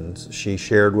kids, and she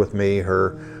shared with me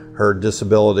her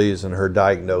disabilities and her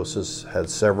diagnosis. Had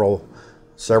several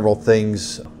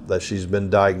things that she's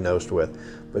been diagnosed with.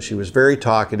 But she was very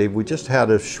talkative. We just had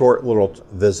a short little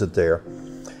visit there.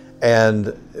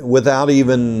 And without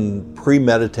even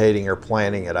premeditating or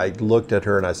planning it, I looked at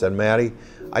her and I said, "Maddie,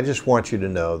 I just want you to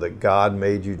know that God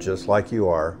made you just like you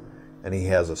are, and He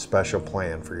has a special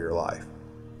plan for your life."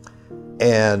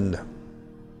 And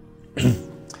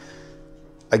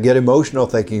I get emotional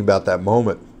thinking about that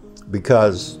moment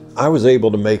because I was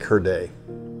able to make her day.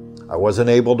 I wasn't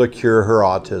able to cure her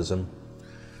autism,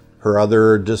 her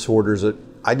other disorders.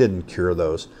 I didn't cure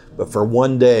those. But for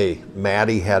one day,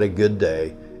 Maddie had a good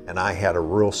day, and I had a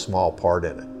real small part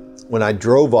in it. When I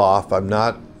drove off, I'm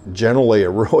not generally a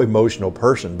real emotional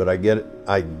person, but I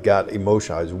got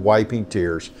emotional. I was wiping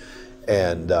tears,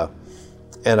 and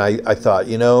I thought,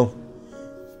 you know,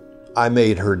 I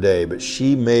made her day, but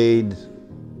she made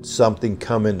something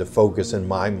come into focus in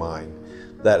my mind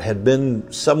that had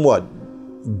been somewhat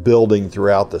building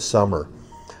throughout the summer.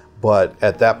 But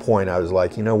at that point, I was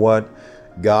like, you know what?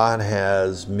 God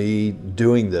has me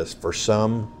doing this for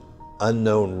some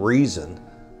unknown reason,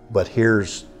 but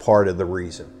here's part of the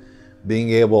reason. Being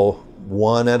able,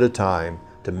 one at a time,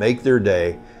 to make their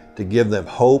day, to give them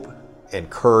hope and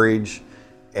courage.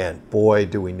 And boy,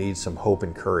 do we need some hope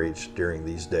and courage during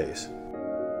these days.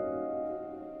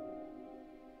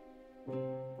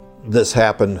 This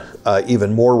happened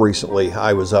even more recently.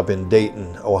 I was up in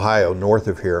Dayton, Ohio, north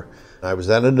of here. I was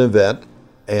at an event,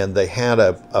 and they had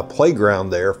a playground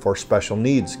there for special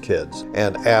needs kids.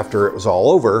 And after it was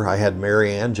all over, I had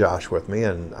Mary and Josh with me,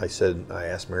 and I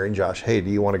asked Mary and Josh, hey,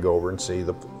 do you want to go over and see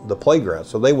the playground?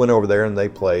 So they went over there and they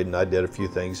played, and I did a few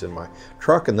things in my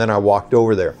truck, and then I walked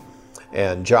over there.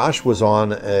 And Josh was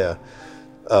on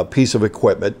a piece of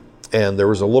equipment, and there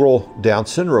was a little Down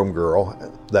syndrome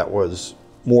girl that was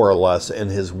more or less in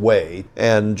his way.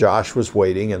 And Josh was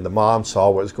waiting, and the mom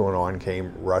saw what was going on,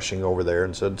 came rushing over there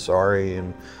and said sorry,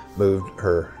 and moved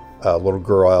her little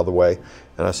girl out of the way.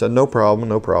 And I said, no problem,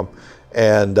 no problem.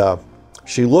 And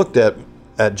she looked at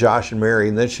Josh and Mary,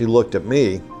 and then she looked at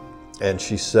me, and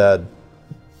she said,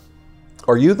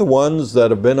 are you the ones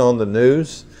that have been on the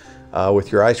news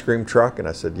with your ice cream truck? And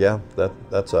I said, yeah,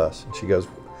 that's us. And she goes,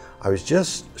 I was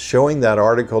just showing that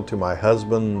article to my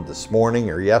husband this morning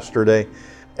or yesterday.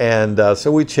 And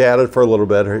so we chatted for a little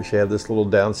bit. She had this little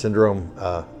Down syndrome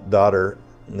daughter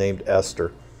named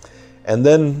Esther. And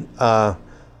then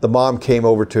the mom came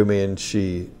over to me, and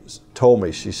she told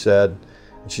me, she said,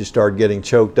 and she started getting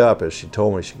choked up as she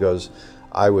told me, she goes,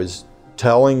 I was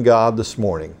telling God this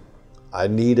morning I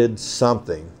needed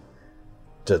something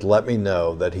to let me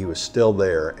know that he was still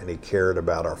there and he cared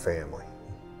about our family.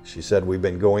 She said, we've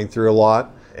been going through a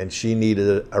lot, and she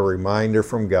needed a reminder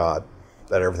from God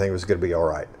that everything was going to be all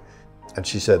right. And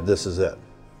she said, this is it.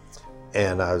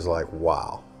 And I was like,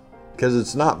 wow. Because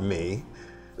it's not me.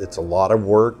 It's a lot of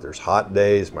work. There's hot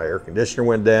days. My air conditioner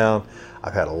went down.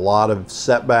 I've had a lot of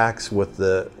setbacks with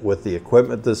the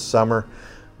equipment this summer,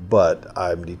 but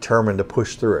I'm determined to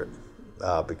push through it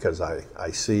because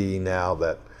I see now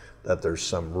that there's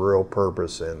some real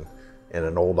purpose in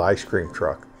an old ice cream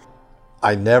truck.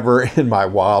 I never in my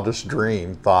wildest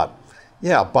dream thought,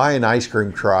 yeah, buy an ice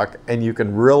cream truck and you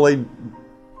can really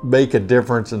make a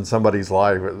difference in somebody's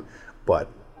life. But,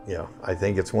 you know, I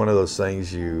think it's one of those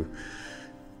things you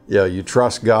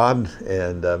trust God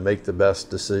and make the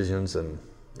best decisions, and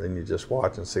then you just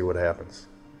watch and see what happens.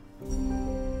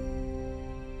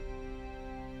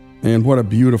 And what a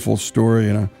beautiful story,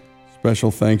 and a special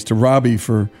thanks to Robbie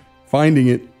for finding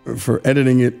it, for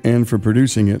editing it, and for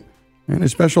producing it. And a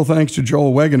special thanks to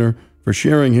Joel Wegener for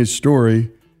sharing his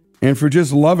story and for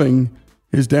just loving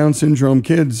his Down syndrome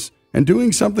kids and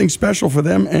doing something special for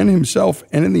them and himself,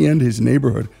 and in the end, his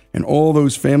neighborhood and all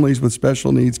those families with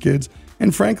special needs kids.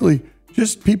 And frankly,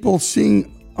 just people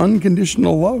seeing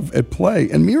unconditional love at play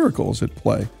and miracles at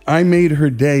play. I made her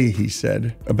day, he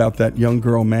said, about that young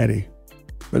girl, Maddie.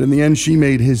 But in the end, she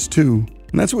made his too.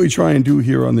 And that's what we try and do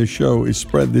here on this show, is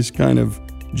spread this kind of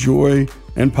joy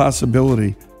and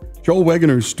possibility. Joel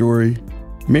Wegener's story,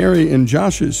 Mary and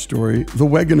Josh's story, the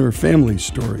Wegener family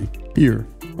story, here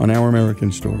on Our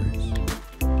American Stories.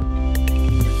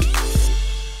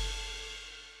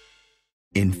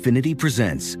 Infiniti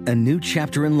presents a new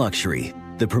chapter in luxury,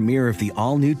 the premiere of the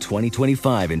all-new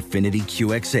 2025 Infiniti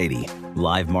QX80,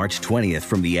 live March 20th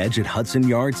from the Edge at Hudson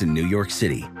Yards in New York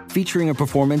City, featuring a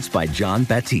performance by Jon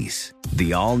Batiste.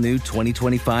 The all-new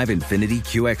 2025 Infiniti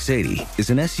QX80 is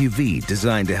an SUV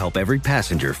designed to help every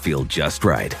passenger feel just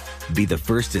right. Be the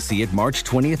first to see it March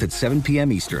 20th at 7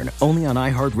 p.m. Eastern, only on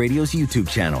iHeartRadio's YouTube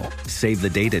channel. Save the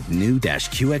date at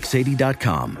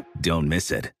new-QX80.com. Don't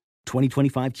miss it.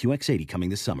 2025 QX80 coming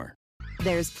this summer.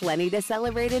 There's plenty to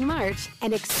celebrate in March,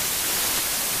 and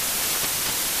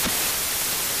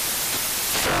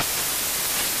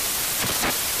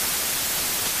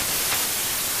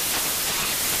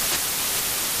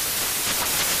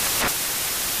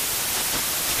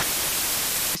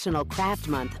National Craft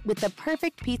Month with the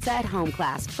perfect pizza at home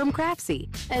class from Craftsy.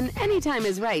 And anytime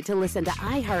is right to listen to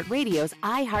iHeartRadio's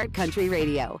iHeartCountry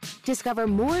Radio. Discover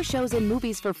more shows and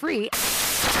movies for free.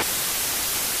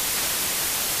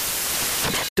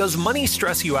 Does money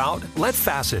stress you out? Let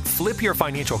Facet flip your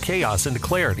financial chaos into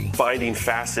clarity. Finding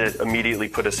Facet immediately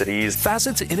put us at ease.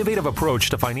 Facet's innovative approach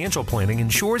to financial planning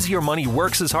ensures your money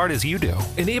works as hard as you do,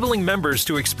 enabling members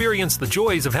to experience the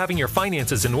joys of having your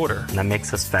finances in order. That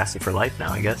makes us Facet for life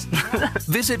now, I guess.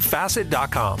 Visit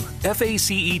Facet.com,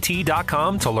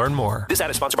 FACET.com to learn more. This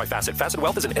ad is sponsored by Facet. Facet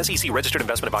Wealth is an SEC registered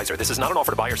investment advisor. This is not an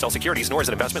offer to buy or sell securities, nor is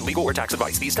it investment, legal, or tax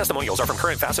advice. These testimonials are from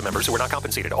current Facet members who are not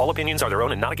compensated. All opinions are their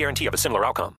own and not a guarantee of a similar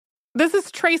outcome. This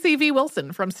is Tracy V.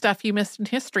 Wilson from Stuff You Missed in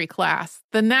History class.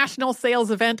 The national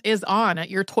sales event is on at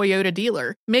your Toyota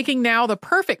dealer, making now the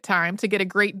perfect time to get a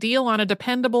great deal on a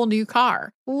dependable new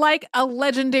car. Like a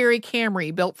legendary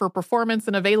Camry built for performance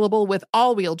and available with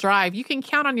all-wheel drive, you can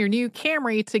count on your new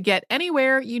Camry to get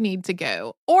anywhere you need to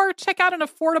go. Or check out an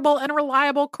affordable and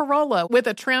reliable Corolla with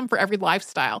a trim for every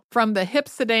lifestyle. From the hip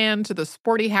sedan to the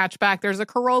sporty hatchback, there's a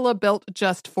Corolla built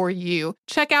just for you.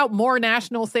 Check out more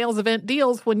national sales event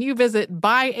deals when you visit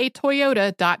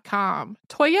buyatoyota.com.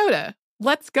 Toyota,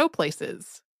 let's go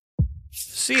places.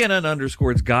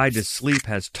 CNN_'s Guide to Sleep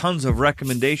has tons of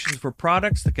recommendations for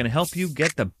products that can help you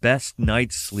get the best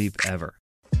night's sleep ever.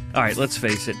 All right, let's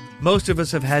face it, most of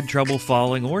us have had trouble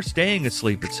falling or staying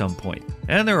asleep at some point,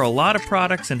 and there are a lot of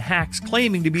products and hacks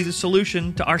claiming to be the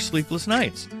solution to our sleepless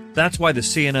nights. That's why the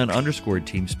CNN_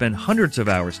 team spend hundreds of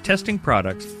hours testing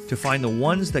products to find the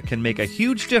ones that can make a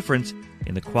huge difference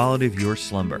in the quality of your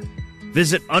slumber.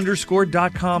 Visit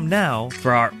underscore.com now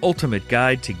for our ultimate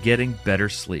guide to getting better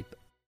sleep.